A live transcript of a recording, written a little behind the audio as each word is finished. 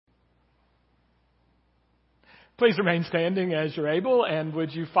Please remain standing as you're able, and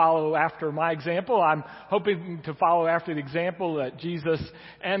would you follow after my example? I'm hoping to follow after the example that Jesus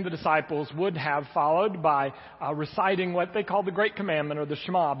and the disciples would have followed by reciting what they call the Great Commandment, or the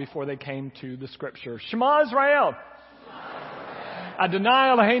Shema, before they came to the Scripture. Shema Israel. Adonai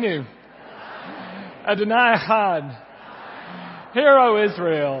Eloheinu. Adonai Echad. Hear, O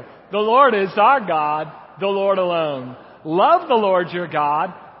Israel, the Lord is our God, the Lord alone. Love the Lord your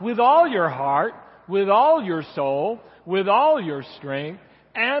God with all your heart, with all your soul, with all your strength,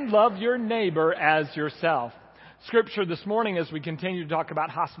 and love your neighbor as yourself. Scripture this morning, as we continue to talk about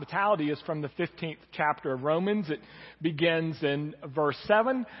hospitality, is from the 15th chapter of Romans. It begins in verse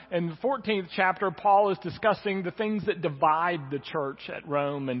 7. In the 14th chapter, Paul is discussing the things that divide the church at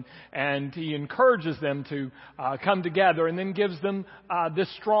Rome, and he encourages them to come together, and then gives them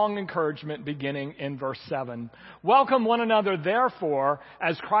this strong encouragement beginning in verse 7. Welcome one another, therefore,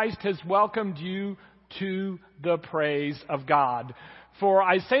 as Christ has welcomed you to the praise of God. For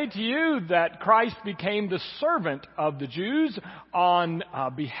I say to you that Christ became the servant of the Jews on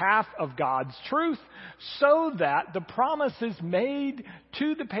behalf of God's truth, so that the promises made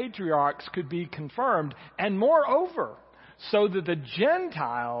to the patriarchs could be confirmed, and moreover, so that the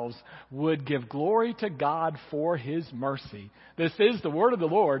Gentiles would give glory to God for His mercy. This is the word of the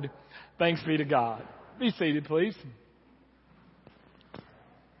Lord. Thanks be to God. Be seated, please.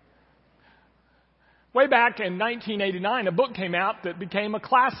 Way back in 1989, a book came out that became a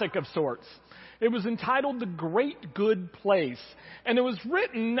classic of sorts. It was entitled The Great Good Place, and it was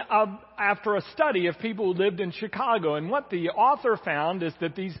written after a study of people who lived in Chicago. And what the author found is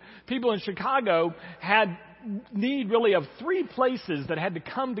that these people in Chicago had need really of three places that had to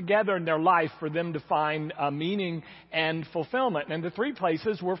come together in their life for them to find meaning and fulfillment. And the three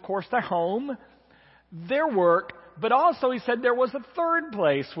places were, of course, their home, their work, but also, he said, there was a third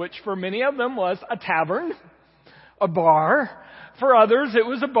place, which for many of them was a tavern, a bar. For others, it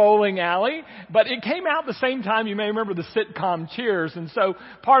was a bowling alley. But it came out the same time. You may remember the sitcom Cheers. And so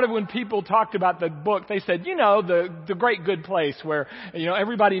part of when people talked about the book, they said, the great good place where,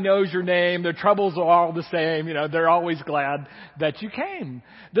 everybody knows your name. Their troubles are all the same. They're always glad that you came.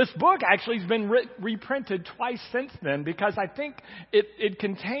 This book actually has been reprinted twice since then, because I think it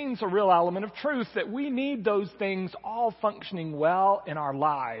contains a real element of truth that we need those things all functioning well in our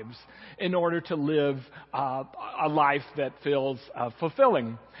lives in order to live a life that feels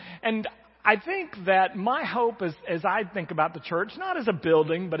fulfilling. And I think that my hope as I think about the church, not as a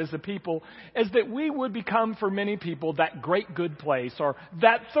building, but as a people, is that we would become for many people that great good place, or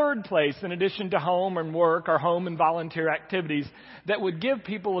that third place in addition to home and work, or home and volunteer activities, that would give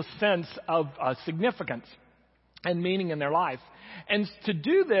people a sense of significance and meaning in their life. And to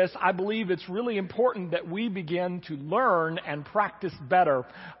do this, I believe it's really important that we begin to learn and practice better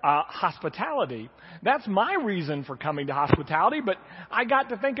hospitality. That's my reason for coming to hospitality, but I got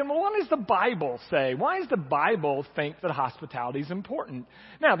to thinking, well, what does the Bible say? Why does the Bible think that hospitality is important?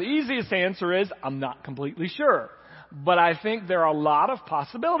 Now, the easiest answer is, I'm not completely sure. But I think there are a lot of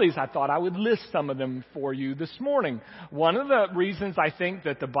possibilities. I thought I would list some of them for you this morning. One of the reasons I think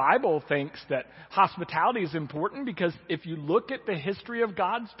that the Bible thinks that hospitality is important, because if you look at the history of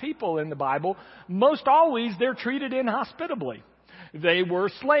God's people in the Bible, most always they're treated inhospitably. They were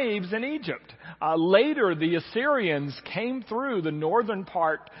slaves in Egypt. Later, the Assyrians came through the northern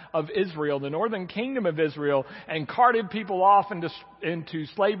part of Israel, the northern kingdom of Israel, and carted people off into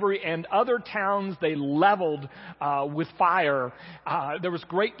slavery, and other towns they leveled with fire. There was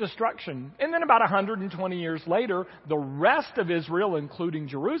great destruction. And then about 120 years later, the rest of Israel, including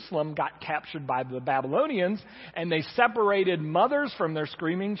Jerusalem, got captured by the Babylonians, and they separated mothers from their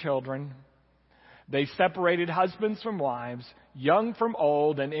screaming children. They separated husbands from wives, young from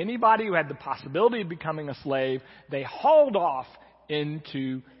old, and anybody who had the possibility of becoming a slave, they hauled off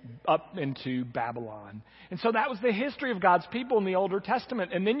up into Babylon. And so that was the history of God's people in the Old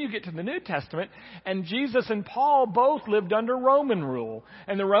Testament. And then you get to the New Testament, and Jesus and Paul both lived under Roman rule.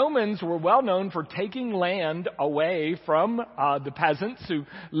 And the Romans were well known for taking land away from the peasants who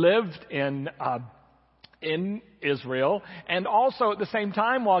lived in Israel, and also at the same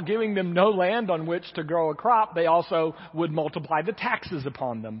time, while giving them no land on which to grow a crop, they also would multiply the taxes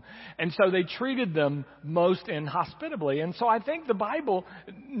upon them. And so they treated them most inhospitably. And so I think the Bible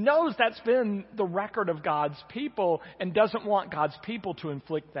knows that's been the record of God's people and doesn't want God's people to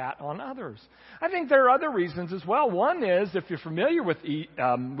inflict that on others. I think there are other reasons as well. One is, if you're familiar with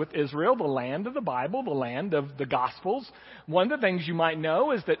Israel, the land of the Bible, the land of the Gospels, one of the things you might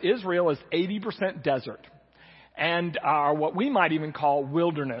know is that Israel is 80% desert, and are what we might even call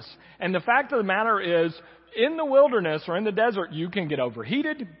wilderness. And the fact of the matter is, in the wilderness or in the desert, you can get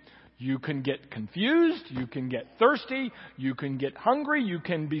overheated. You can get confused, you can get thirsty, you can get hungry, you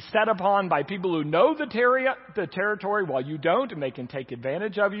can be set upon by people who know the territory while you don't, and they can take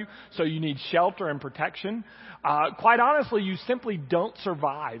advantage of you, so you need shelter and protection. Quite honestly, you simply don't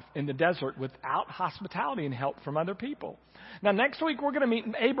survive in the desert without hospitality and help from other people. Now, next week we're going to meet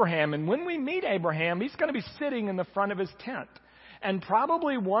Abraham, and when we meet Abraham, he's going to be sitting in the front of his tent. And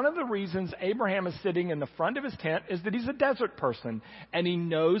probably one of the reasons Abraham is sitting in the front of his tent is that he's a desert person, and he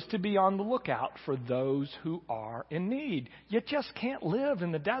knows to be on the lookout for those who are in need. You just can't live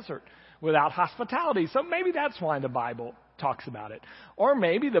in the desert without hospitality. So maybe that's why the Bible talks about it. Or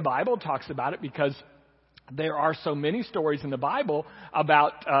maybe the Bible talks about it because there are so many stories in the Bible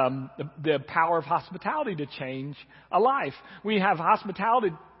about the power of hospitality to change a life. We have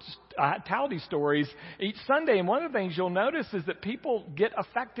hospitality stories each Sunday, and one of the things you'll notice is that people get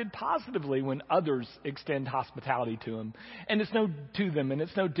affected positively when others extend hospitality to them. And it's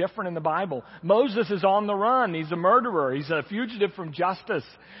no different in the Bible. Moses is on the run. He's a murderer. He's a fugitive from justice.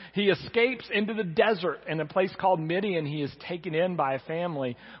 He escapes into the desert in a place called Midian. He is taken in by a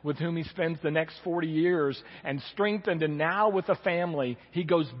family with whom he spends the next 40 years and strengthened, and now with a family, he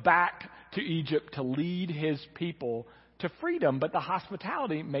goes back to Egypt to lead his people to freedom, but the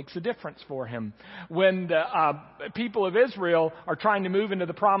hospitality makes a difference for him. When the people of Israel are trying to move into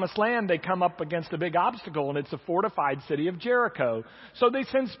the promised land, they come up against a big obstacle, and it's a fortified city of Jericho. So they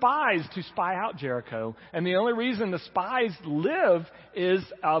send spies to spy out Jericho, and the only reason the spies live is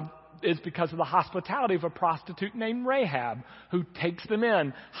because of the hospitality of a prostitute named Rahab, who takes them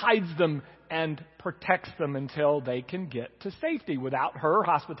in, hides them, and protects them until they can get to safety. Without her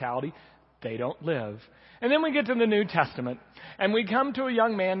hospitality, they don't live. And then we get to the New Testament, and we come to a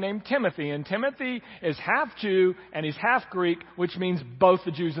young man named Timothy. And Timothy is half Jew and he's half Greek, which means both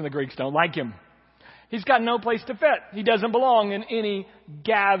the Jews and the Greeks don't like him. He's got no place to fit. He doesn't belong in any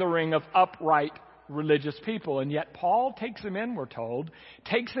gathering of upright religious people. And yet Paul takes him in, we're told,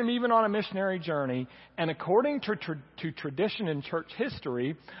 takes him even on a missionary journey. And according to tradition in church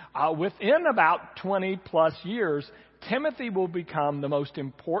history, within about 20 plus years, Timothy will become the most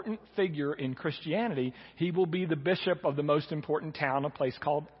important figure in Christianity. He will be the bishop of the most important town, a place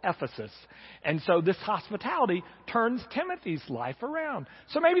called Ephesus. And so this hospitality turns Timothy's life around.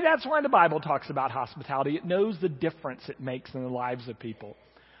 So maybe that's why the Bible talks about hospitality. It knows the difference it makes in the lives of people.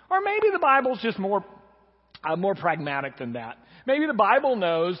 Or maybe the Bible's just more pragmatic than that. Maybe the Bible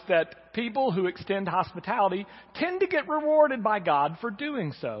knows that people who extend hospitality tend to get rewarded by God for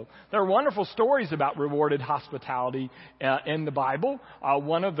doing so. There are wonderful stories about rewarded hospitality in the Bible.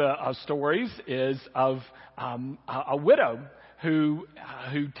 One of the stories is of a widow who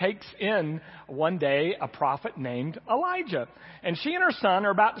takes in one day a prophet named Elijah. And she and her son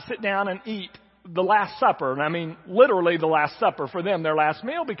are about to sit down and eat the Last Supper. And I mean, literally the Last Supper for them, their last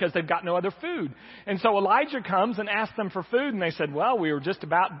meal, because they've got no other food. And so Elijah comes and asks them for food, and they said, well, we were just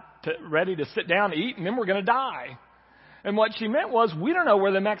ready to sit down to eat, and then we're going to die. And what she meant was, we don't know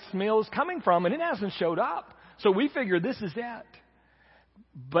where the next meal is coming from, and it hasn't showed up. So we figure this is it.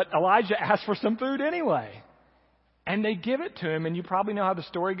 But Elijah asked for some food anyway. And they give it to him, and you probably know how the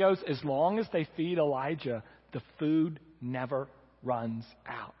story goes. As long as they feed Elijah, the food never runs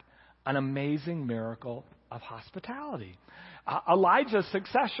out. An amazing miracle of hospitality. Elijah's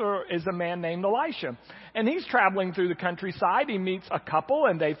successor is a man named Elisha. And he's traveling through the countryside. He meets a couple,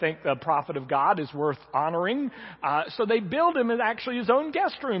 and they think the prophet of God is worth honoring. So they build him actually his own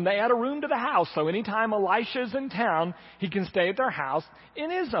guest room. They add a room to the house. So anytime Elisha's in town, he can stay at their house in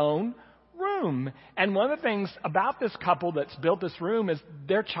his own room. And one of the things about this couple that's built this room is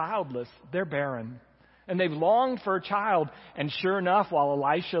they're childless. They're barren. And they've longed for a child. And sure enough, while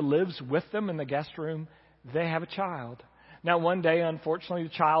Elisha lives with them in the guest room, they have a child. Now, one day, unfortunately,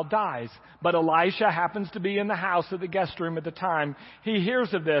 the child dies. But Elisha happens to be in the house at the guest room at the time. He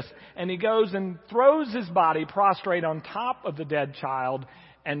hears of this, and he goes and throws his body prostrate on top of the dead child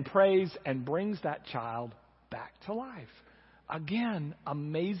and prays and brings that child back to life. Again,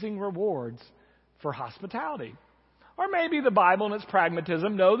 amazing rewards for hospitality. Or maybe the Bible and its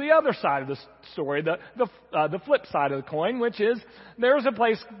pragmatism know the other side of the story, the flip side of the coin, which is there's a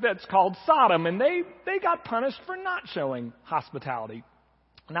place that's called Sodom, and they got punished for not showing hospitality.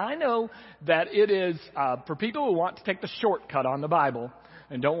 Now, I know that it is for people who want to take the shortcut on the Bible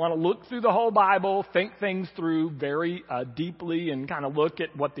and don't want to look through the whole Bible, think things through very deeply and kind of look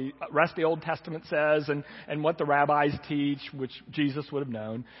at what the rest of the Old Testament says and what the rabbis teach, which Jesus would have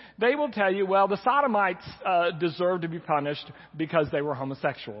known. They will tell you, well, the Sodomites deserve to be punished because they were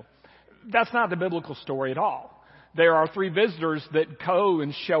homosexual. That's not the biblical story at all. There are 3 visitors that go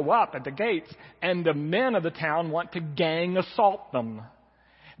and show up at the gates, and the men of the town want to gang assault them.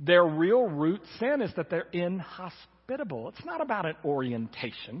 Their real root sin is that they're inhospitable. It's not about an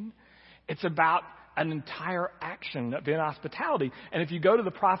orientation. It's about an entire action of inhospitality. And if you go to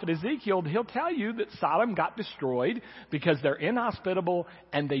the prophet Ezekiel, he'll tell you that Sodom got destroyed because they're inhospitable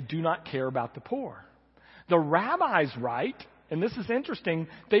and they do not care about the poor. The rabbis write, and this is interesting,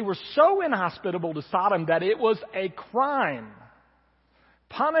 they were so inhospitable to Sodom that it was a crime,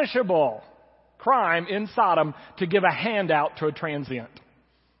 punishable crime in Sodom to give a handout to a transient,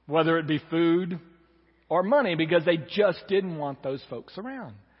 whether it be food or money, because they just didn't want those folks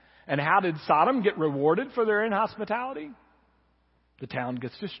around. And how did Sodom get rewarded for their inhospitality? The town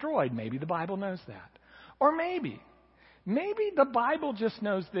gets destroyed. Maybe the Bible knows that. Or maybe the Bible just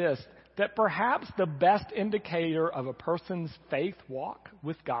knows this, that perhaps the best indicator of a person's faith walk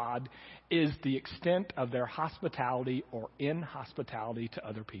with God is the extent of their hospitality or inhospitality to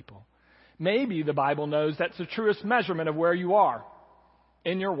other people. Maybe the Bible knows that's the truest measurement of where you are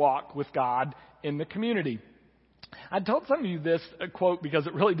in your walk with God in the community. I told some of you this quote because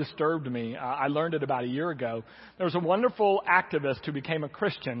it really disturbed me. I learned it about a year ago. There was a wonderful activist who became a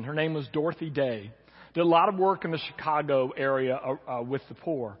Christian. Her name was Dorothy Day. Did a lot of work in the Chicago area with the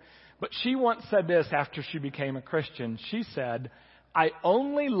poor. But she once said this after she became a Christian. She said, "I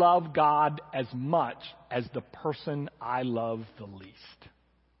only love God as much as the person I love the least."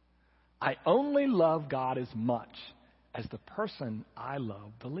 I only love God as much as the person I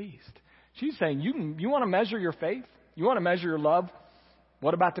love the least. She's saying, you want to measure your faith? You want to measure your love?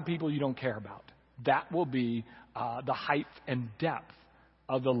 What about the people you don't care about? That will be the height and depth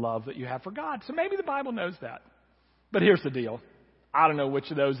of the love that you have for God. So maybe the Bible knows that. But here's the deal. I don't know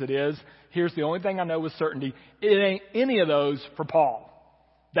which of those it is. Here's the only thing I know with certainty. It ain't any of those for Paul.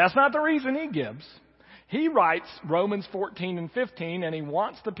 That's not the reason he gives. He writes Romans 14 and 15, and he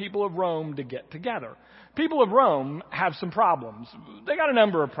wants the people of Rome to get together. People of Rome have some problems. They got a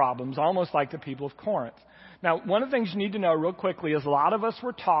number of problems, almost like the people of Corinth. Now, one of the things you need to know real quickly is a lot of us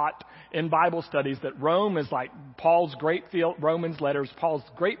were taught in Bible studies that Rome is like Romans letters, Paul's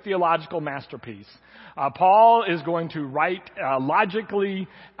great theological masterpiece. Paul is going to write logically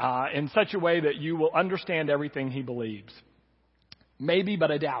in such a way that you will understand everything he believes. Maybe,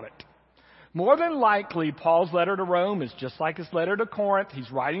 but I doubt it. More than likely, Paul's letter to Rome is just like his letter to Corinth. He's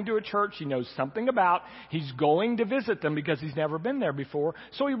writing to a church he knows something about. He's going to visit them because he's never been there before.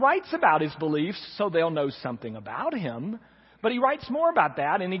 So he writes about his beliefs so they'll know something about him. But he writes more about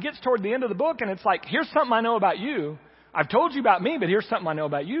that, and he gets toward the end of the book, and it's like, here's something I know about you. I've told you about me, but here's something I know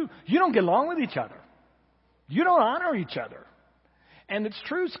about you. You don't get along with each other. You don't honor each other. And it's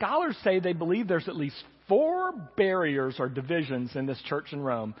true, scholars say they believe there's at least 4 barriers or divisions in this church in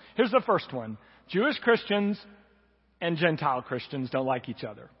Rome. Here's the first one. Jewish Christians and Gentile Christians don't like each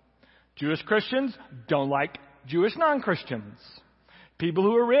other. Jewish Christians don't like Jewish non-Christians. People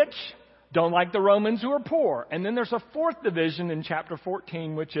who are rich don't like the Romans who are poor. And then there's a 4th division in chapter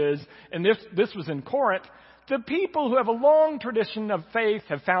 14, which is, and this was in Corinth, the people who have a long tradition of faith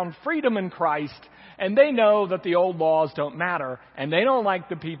have found freedom in Christ, and they know that the old laws don't matter, and they don't like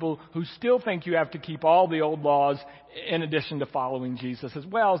the people who still think you have to keep all the old laws in addition to following Jesus as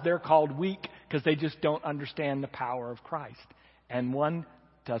well. As they're called weak because they just don't understand the power of Christ. And one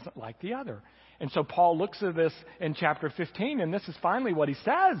doesn't like the other. And so Paul looks at this in chapter 15, and this is finally what he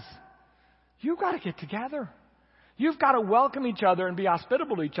says. You've got to get together. You've got to welcome each other and be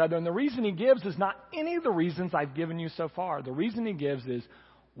hospitable to each other. And the reason he gives is not any of the reasons I've given you so far. The reason he gives is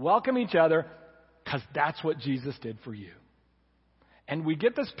welcome each other because that's what Jesus did for you. And we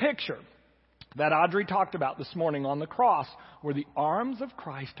get this picture that Audrey talked about this morning on the cross where the arms of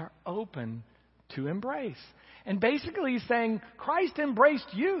Christ are open to embrace. And basically he's saying, Christ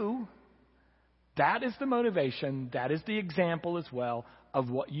embraced you. That is the motivation. That is the example as well of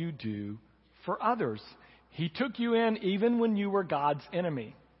what you do for others. He took you in even when you were God's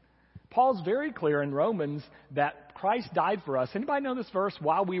enemy. Paul's very clear in Romans that Christ died for us. Anybody know this verse?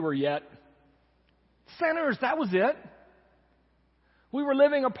 While we were yet sinners, that was it. We were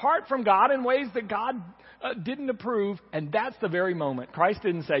living apart from God in ways that God didn't approve, and that's the very moment. Christ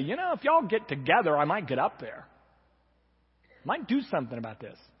didn't say, if y'all get together, I might get up there. Might do something about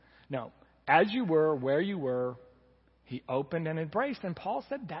this. No, as you were, where you were, he opened and embraced. And Paul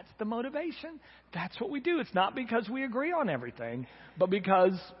said that's the motivation. That's what we do. It's not because we agree on everything, but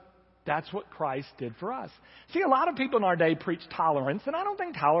because that's what Christ did for us. See, a lot of people in our day preach tolerance, and I don't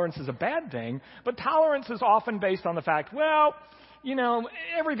think tolerance is a bad thing, but tolerance is often based on the fact,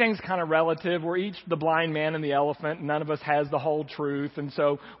 everything's kind of relative. We're each the blind man and the elephant, and none of us has the whole truth, and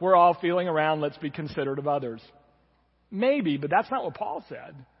so we're all feeling around, let's be considerate of others. Maybe, but that's not what Paul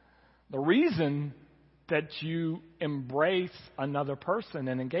said. The reason that you embrace another person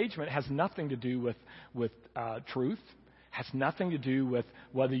in engagement has nothing to do with truth, has nothing to do with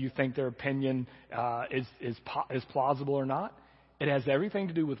whether you think their opinion is plausible or not. It has everything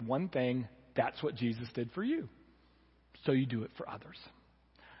to do with one thing. That's what Jesus did for you. So you do it for others.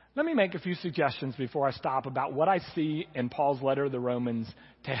 Let me make a few suggestions before I stop about what I see in Paul's letter to the Romans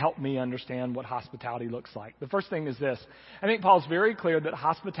to help me understand what hospitality looks like. The first thing is this. I think Paul's very clear that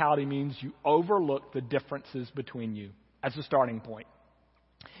hospitality means you overlook the differences between you as a starting point.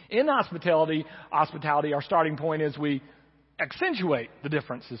 In hospitality, our starting point is we accentuate the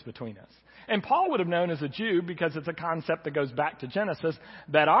differences between us. And Paul would have known as a Jew, because it's a concept that goes back to Genesis,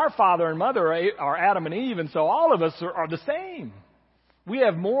 that our father and mother are Adam and Eve, and so all of us are the same. We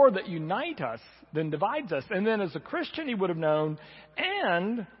have more that unite us than divides us. And then as a Christian, he would have known,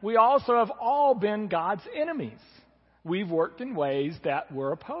 and we also have all been God's enemies. We've worked in ways that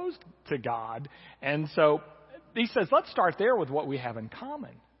were opposed to God. And so he says, let's start there with what we have in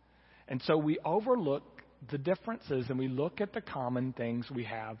common. And so we overlook the differences and we look at the common things we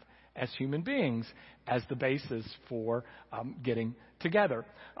have as human beings as the basis for getting together.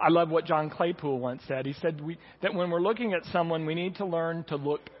 I love what John Claypool once said. He said that when we're looking at someone, we need to learn to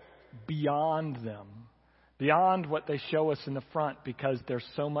look beyond them, beyond what they show us in the front, because there's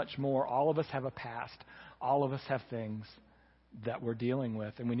so much more. All of us have a past. All of us have things that we're dealing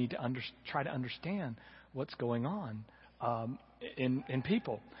with, and we need to try to understand what's going on in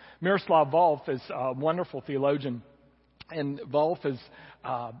people. Miroslav Volf is a wonderful theologian, and Volf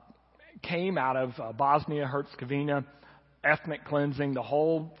came out of Bosnia-Herzegovina, ethnic cleansing, the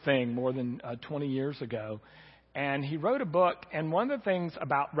whole thing, more than 20 years ago. And he wrote a book, and one of the things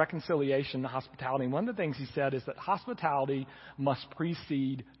about reconciliation and hospitality, one of the things he said is that hospitality must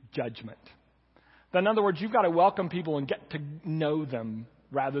precede judgment. In other words, you've got to welcome people and get to know them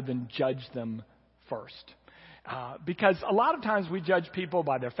rather than judge them first. Because a lot of times we judge people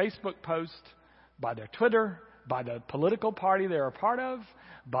by their Facebook post, by their Twitter, by the political party they're a part of,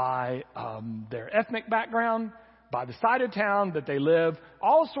 by their ethnic background, by the side of town that they live,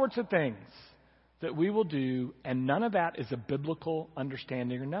 all sorts of things that we will do, and none of that is a biblical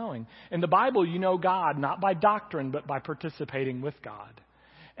understanding or knowing. In the Bible, you know God not by doctrine, but by participating with God.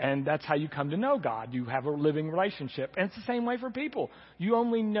 And that's how you come to know God. You have a living relationship. And it's the same way for people. You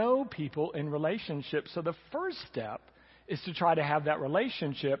only know people in relationships. So the first step is to try to have that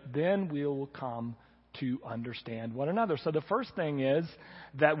relationship. Then we will come to understand one another. So the first thing is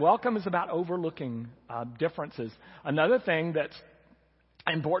that welcome is about overlooking differences. Another thing that's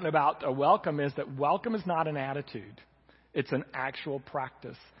important about a welcome is that welcome is not an attitude. It's an actual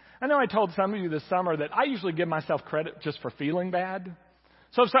practice. I know I told some of you this summer that I usually give myself credit just for feeling bad.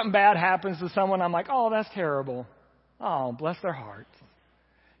 So if something bad happens to someone, I'm like, oh, that's terrible. Oh, bless their heart.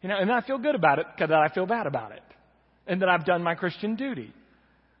 And then I feel good about it because I feel bad about it. And that I've done my Christian duty.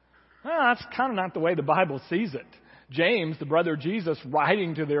 Well, that's kind of not the way the Bible sees it. James, the brother of Jesus,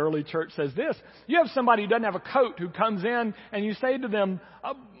 writing to the early church, says this. You have somebody who doesn't have a coat who comes in and you say to them,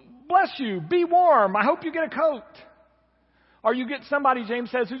 bless you, be warm, I hope you get a coat. Or you get somebody, James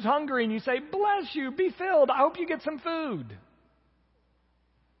says, who's hungry and you say, bless you, be filled, I hope you get some food.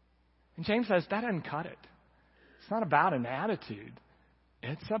 And James says, that doesn't cut it. It's not about an attitude.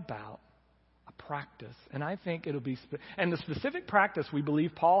 It's about a practice. And I think it'll be... and the specific practice we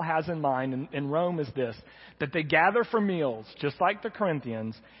believe Paul has in mind in Rome is this, that they gather for meals, just like the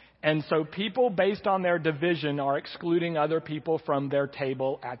Corinthians. And so people, based on their division, are excluding other people from their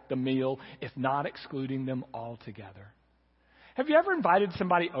table at the meal, if not excluding them altogether. Have you ever invited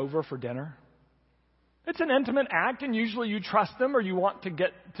somebody over for dinner? It's an intimate act, and usually you trust them or you want to get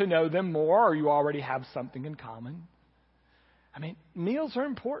to know them more or you already have something in common. I mean, meals are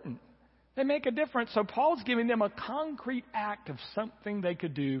important. They make a difference. So Paul's giving them a concrete act of something they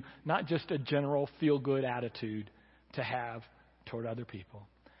could do, not just a general feel-good attitude to have toward other people.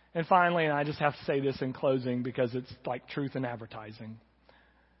 And finally, and I just have to say this in closing because it's like truth in advertising,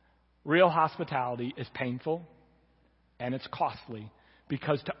 real hospitality is painful and it's costly.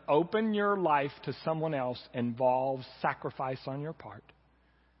 Because to open your life to someone else involves sacrifice on your part.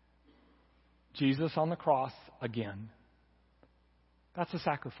 Jesus on the cross again. That's a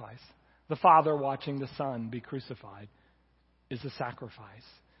sacrifice. The Father watching the Son be crucified is a sacrifice.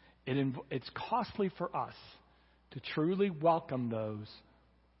 It's costly for us to truly welcome those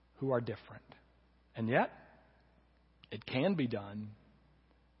who are different. And yet, it can be done,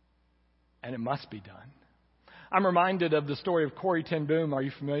 and it must be done. I'm reminded of the story of Corrie ten Boom. Are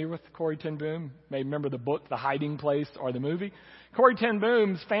you familiar with Corrie ten Boom? Maybe remember the book, The Hiding Place, or the movie. Corrie ten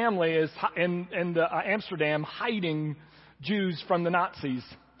Boom's family is in Amsterdam hiding Jews from the Nazis.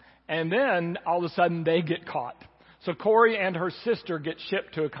 And then, all of a sudden, they get caught. So Corrie and her sister get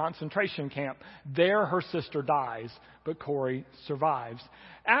shipped to a concentration camp. There, her sister dies, but Corrie survives.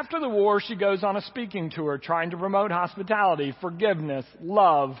 After the war, she goes on a speaking tour trying to promote hospitality, forgiveness,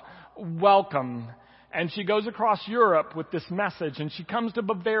 love, welcome. And she goes across Europe with this message, and she comes to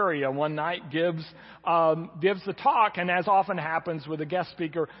Bavaria one night, gives the talk, and as often happens with a guest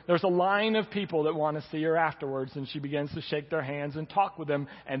speaker, there's a line of people that want to see her afterwards, and she begins to shake their hands and talk with them,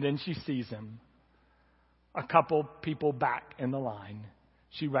 and then she sees him. A couple people back in the line.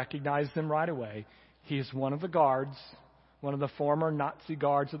 She recognized him right away. He is one of the guards, one of the former Nazi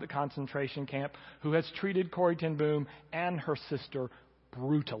guards at the concentration camp, who has treated Corrie ten Boom and her sister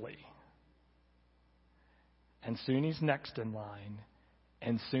brutally. And soon he's next in line,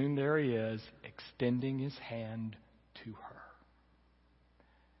 and soon there he is, extending his hand to her.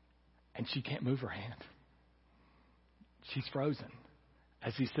 And she can't move her hand. She's frozen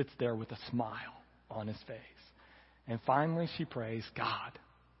as he sits there with a smile on his face. And finally she prays, God,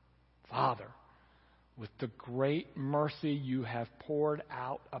 Father, with the great mercy you have poured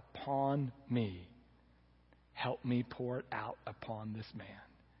out upon me, help me pour it out upon this man.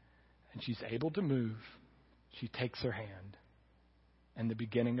 And she's able to move. She takes her hand, and the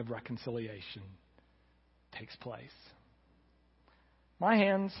beginning of reconciliation takes place. My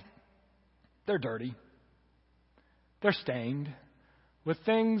hands, they're dirty. They're stained with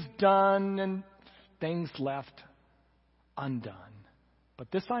things done and things left undone. But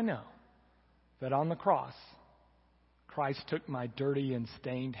this I know, that on the cross, Christ took my dirty and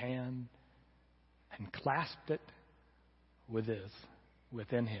stained hand and clasped it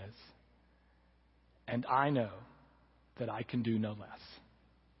within his. And I know that I can do no less.